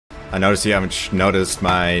I noticed you haven't noticed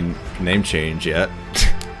my name change yet.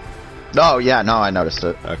 Oh, yeah, no, I noticed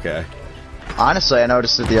it. Okay. Honestly, I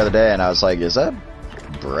noticed it the other day, and I was like, is that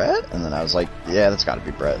Brett? And then I was like, yeah, that's gotta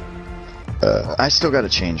be Brett. I still gotta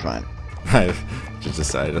change mine. I just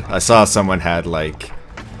decided. I saw someone had, like,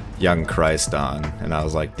 Young Christ on, and I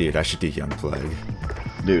was like, dude, I should do Young Plague.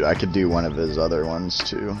 Dude, I could do one of his other ones,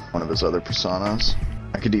 too. One of his other personas.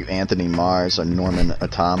 I could do Anthony Mars or Norman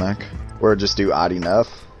Atomic. Or just do Odd Enough.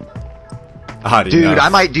 Odd Dude, enough. I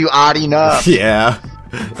might do Odd Enough! Yeah.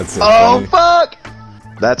 That's so Oh, funny. fuck!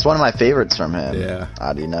 That's one of my favorites from him. Yeah.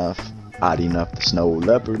 Odd Enough. Odd Enough, the Snow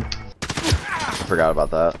Leopard. Forgot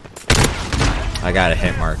about that. I got a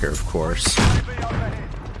hit marker, of course.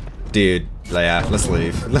 Dude, yeah, let's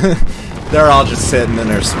leave. They're all just sitting in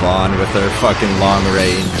their spawn with their fucking long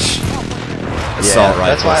range assault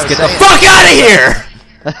that's why I rifles. was Get the saying- fuck out of here!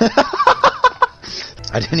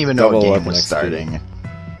 I didn't even know Double what game weapon was XP. starting.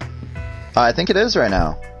 I think it is right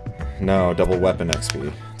now. No, double weapon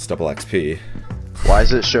XP. It's double XP. Why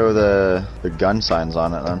does it show the gun signs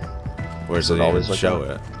on it then? Where's Does it it always always look show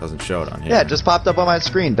like- it? Doesn't show it on here. Yeah, it just popped up on my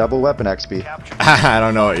screen. Double weapon XP. I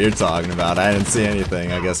don't know what you're talking about. I didn't see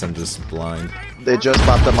anything. I guess I'm just blind. It just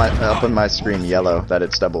popped up on my screen yellow that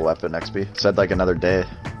it's double weapon XP. It said like another day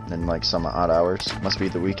in like some odd hours. Must be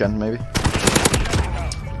the weekend maybe.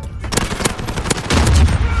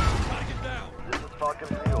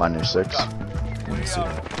 Minor 6. Let me see. I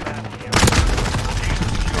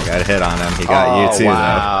got a hit on him. He got you too,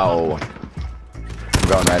 wow. I'm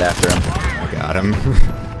going right after him. though. I got him.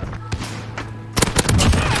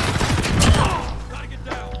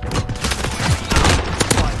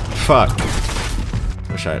 Fuck.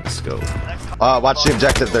 Wish I had a scope. Watch the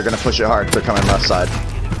objective. They're gonna push it hard. They're coming left side.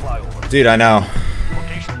 Dude, I know.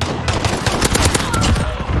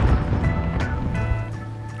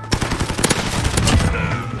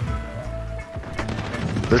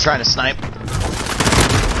 They're trying to snipe.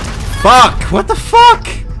 Fuck! What the fuck?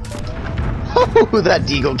 Oh, that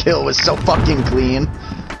deagle kill was so fucking clean.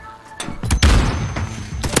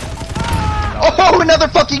 Oh, another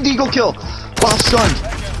fucking deagle kill while stunned.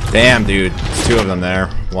 Damn, dude. There's two of them there.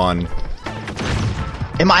 One.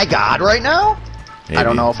 Am I God right now? Maybe. I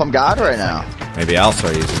don't know if I'm God right now. Maybe I'll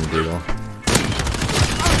start using the Deagle.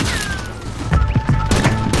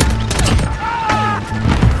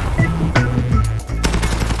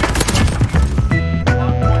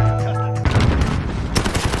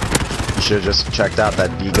 Should've just checked out that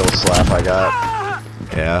deagle slap I got.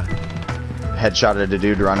 Yeah. Headshotted a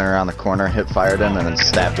dude running around the corner, hip fired him, and then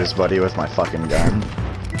stabbed his buddy with my fucking gun.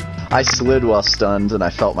 I slid while stunned, and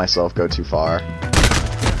I felt myself go too far.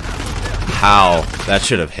 How? That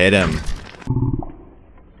should have hit him.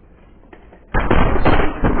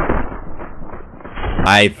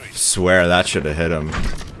 I swear that should have hit him.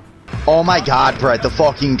 Oh my god, Brett, the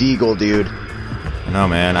fucking deagle, dude. No,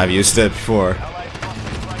 man. I've used it before.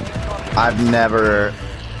 I've never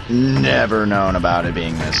known about it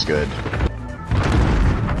being this good.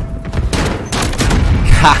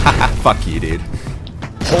 Fuck you, dude.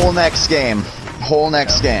 Whole next game,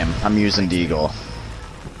 I'm using deagle.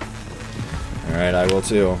 Alright, I will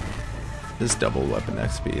too. This double weapon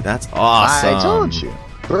XP. That's awesome. I told you.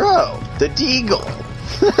 Bro, the deagle.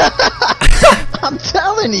 I'm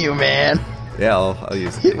telling you, man. Yeah, I'll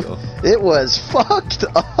use the Deagle. It was fucked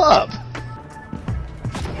up.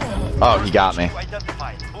 Oh, he got me.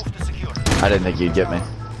 I didn't think he'd get me.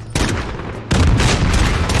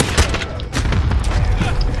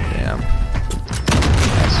 Damn.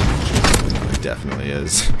 It definitely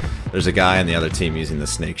is. There's a guy on the other team using the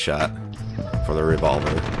snake shot for the revolver.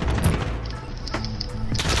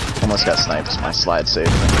 Almost got sniped. My slide saved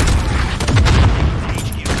me.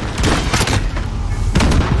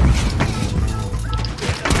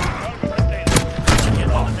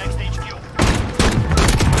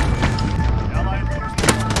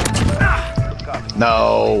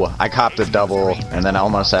 No, I copped a double and then I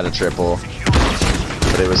almost had a triple,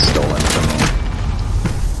 but it was stolen from me.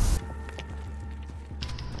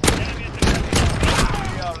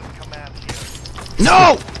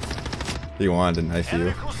 No! He wanted to knife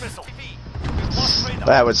you.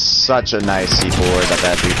 That was such a nice C4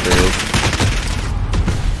 that dude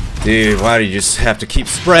threw. Dude, why do you just have to keep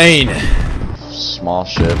spraying? Small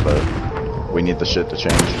shit, but we need the shit to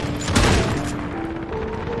change.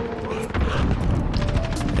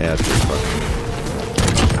 Yeah, it's just fucking.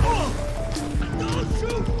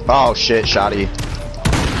 Oh shit, shoddy.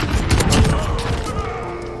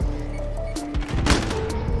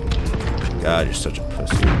 God, you're such a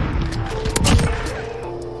pussy.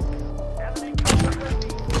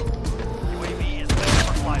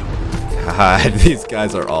 god, these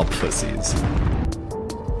guys are all pussies.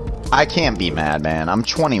 I can't be mad, man. I'm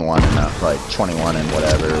 21 enough, like 21 and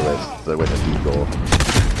whatever with a Deagle.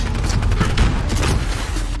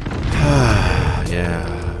 Yeah.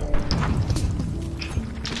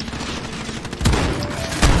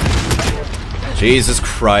 Jesus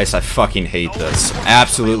Christ, I fucking hate this.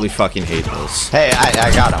 Absolutely fucking hate this. Hey,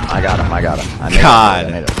 I got him. I made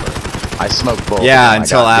God. It, I smoked both. Yeah,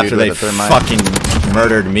 until after they fucking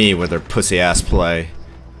murdered me with their pussy ass play.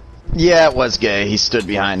 Yeah, it was gay. He stood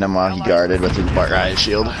behind him while he guarded with his riot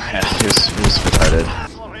shield. Yeah, he was retarded.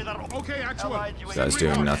 This guy's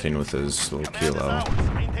doing nothing with his little kilo.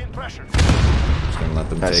 Just gonna let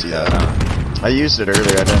them take that out. I used it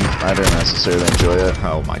earlier. I didn't necessarily enjoy it.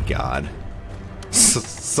 Oh my god.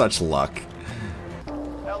 Such luck.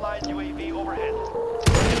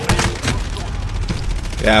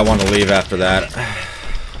 Yeah, I want to leave after that.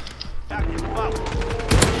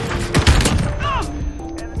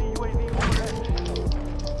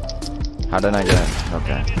 How did I get?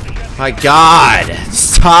 Okay. My god!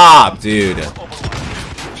 Stop, dude!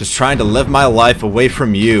 Just trying to live my life away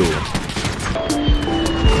from you. We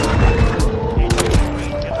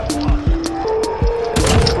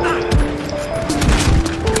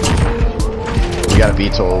got a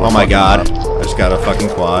VTOL. Oh my god. I just got a fucking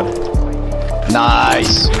quad.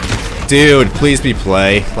 Nice! Dude, please be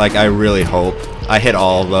play. Like, I really hope. I hit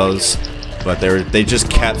all of those, but they just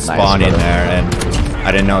kept spawning there, and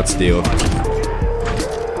I didn't know what to do.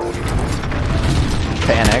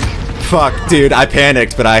 Panic. Fuck, dude, I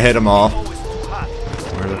panicked, but I hit them all.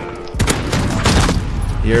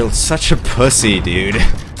 You're such a pussy, dude.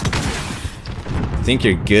 I think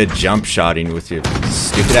you're good jump shotting with your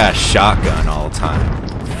stupid ass shotgun all the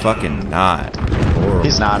time. Fucking not. Horrible.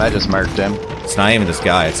 He's not, I just murked him. It's not even this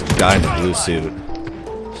guy, it's a guy in the blue suit.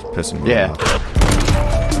 Just pissing me off.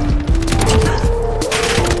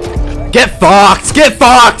 Get fucked! Get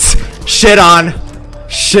fucked! Shit on!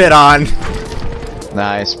 Shit on!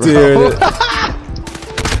 Nice, bro. Dude.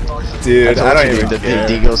 Dude, I don't even Did care.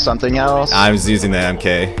 Deagle something else? I was using the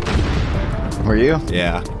MK. Were you?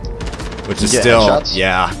 Yeah. Which is You get still... headshots?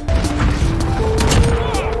 Yeah.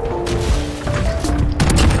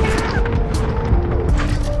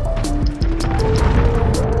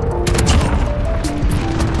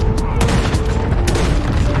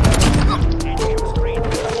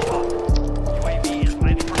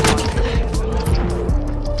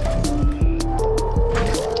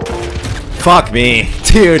 Fuck me.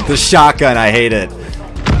 Dude, the shotgun, I hate it.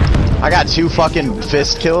 I got 2 fucking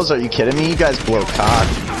fist kills. Are you kidding me? You guys blow cock.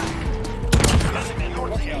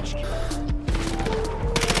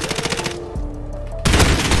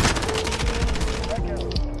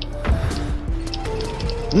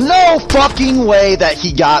 No fucking way that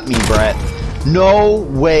he got me, Brett. No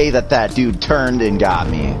way that that dude turned and got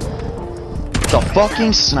me. The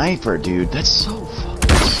fucking sniper, dude. That's so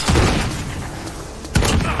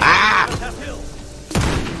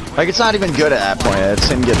like, it's not even good at that point. It's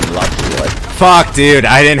him getting lucky. Like, fuck, dude.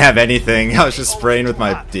 I didn't have anything. I was just spraying with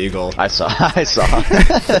my Deagle. I saw.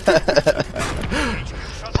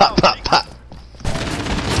 Pop, pop, pop.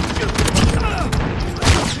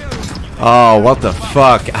 Oh, what the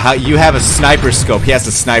fuck? How you have a sniper scope? He has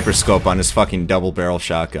a sniper scope on his fucking double barrel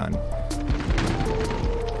shotgun.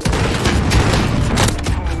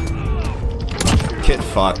 Get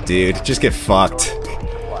fucked, dude. Just get fucked.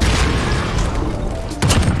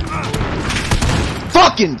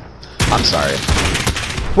 Fucking. I'm sorry.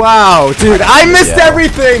 Wow, dude, I missed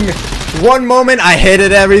everything! One moment I hit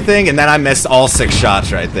at everything, and then I missed all 6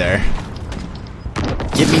 shots right there.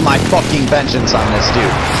 Give me my fucking vengeance on this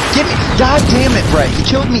dude. Give me. God damn it, Brett. He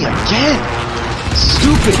killed me again.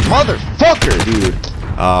 Stupid motherfucker, dude.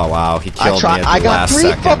 Oh, wow, he killed me at the I got last 3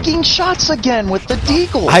 second. fucking shots again with the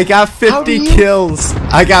Deagle. I got 50 kills.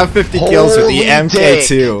 I got 50 kills with the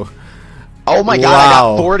MK2. Oh my god, I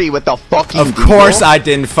got 40 with the fucking Of course I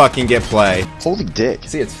didn't fucking get play. Holy dick.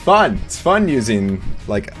 See, it's fun. It's fun using,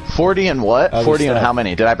 like... 40 and what? 40 and stuff. how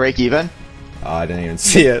many? Did I break even? Oh, I didn't even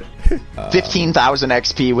see it. 15,000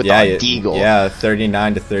 XP with the Deagle. Yeah,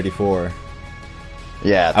 39 to 34.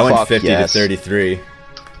 Yeah, I went 50 to 33.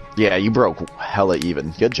 Yeah, you broke hella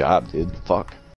even. Good job, dude. Fuck.